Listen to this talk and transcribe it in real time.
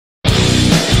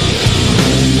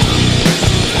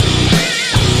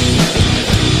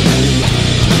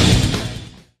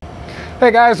Hey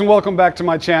guys, and welcome back to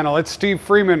my channel. It's Steve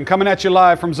Freeman coming at you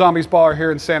live from Zombies Bar here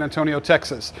in San Antonio,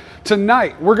 Texas.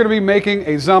 Tonight, we're going to be making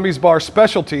a Zombies Bar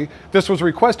specialty. This was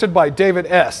requested by David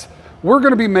S. We're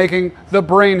going to be making the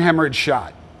brain hemorrhage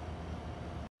shot.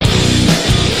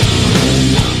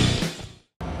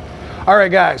 All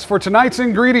right guys, for tonight's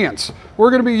ingredients, we're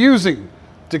going to be using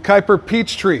Dekyper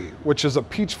Peachtree, which is a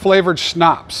peach flavored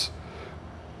schnapps,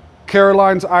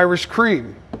 Caroline's Irish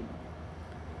Cream,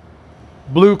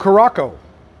 Blue Curacao,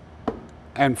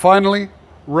 and finally,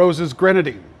 Rose's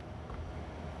Grenadine.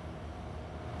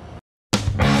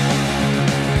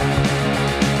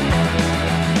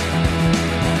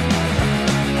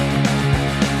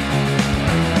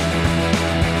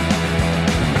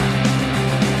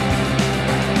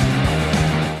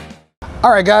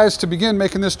 All right guys, to begin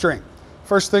making this drink,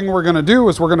 first thing we're gonna do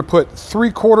is we're gonna put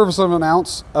 3/4 of an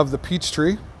ounce of the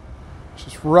Peachtree,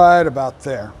 just right about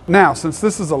there. Now, since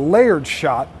this is a layered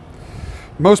shot,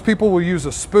 most people will use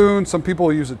a spoon, some people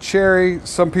will use a cherry,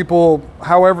 some people,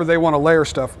 however they want to layer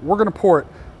stuff. We're going to pour it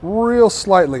real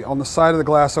slightly on the side of the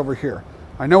glass over here.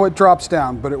 I know it drops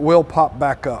down, but it will pop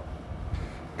back up.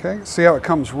 Okay, see how it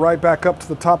comes right back up to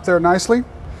the top there nicely?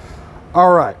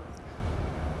 All right.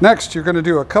 Next, you're going to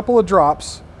do a couple of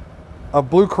drops of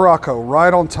Blue Curacao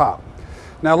right on top.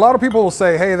 Now, a lot of people will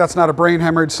say, hey, that's not a brain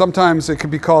hemorrhage. Sometimes it could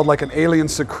be called like an alien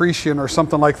secretion or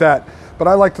something like that. But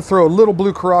I like to throw a little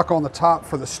Blue Curacao on the top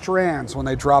for the strands when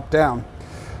they drop down.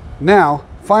 Now,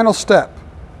 final step,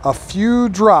 a few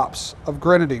drops of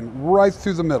Grenadine right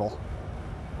through the middle.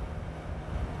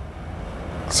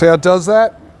 See how it does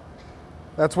that?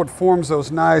 That's what forms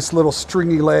those nice little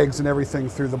stringy legs and everything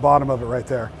through the bottom of it right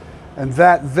there. And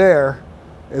that there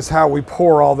is how we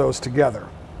pour all those together.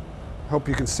 Hope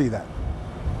you can see that.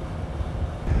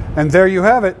 And there you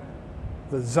have it,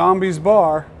 the Zombies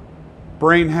Bar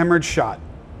brain hemorrhage shot.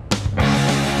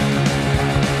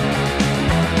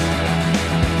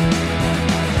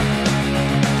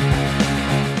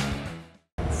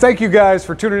 Thank you guys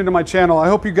for tuning into my channel. I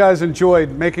hope you guys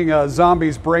enjoyed making a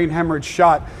Zombies brain hemorrhage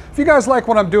shot. If you guys like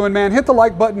what I'm doing, man, hit the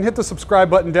like button, hit the subscribe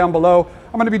button down below.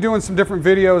 I'm going to be doing some different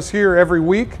videos here every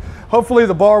week. Hopefully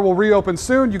the bar will reopen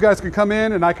soon. You guys can come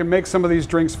in and I can make some of these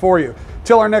drinks for you.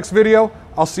 Till our next video,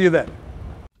 I'll see you then.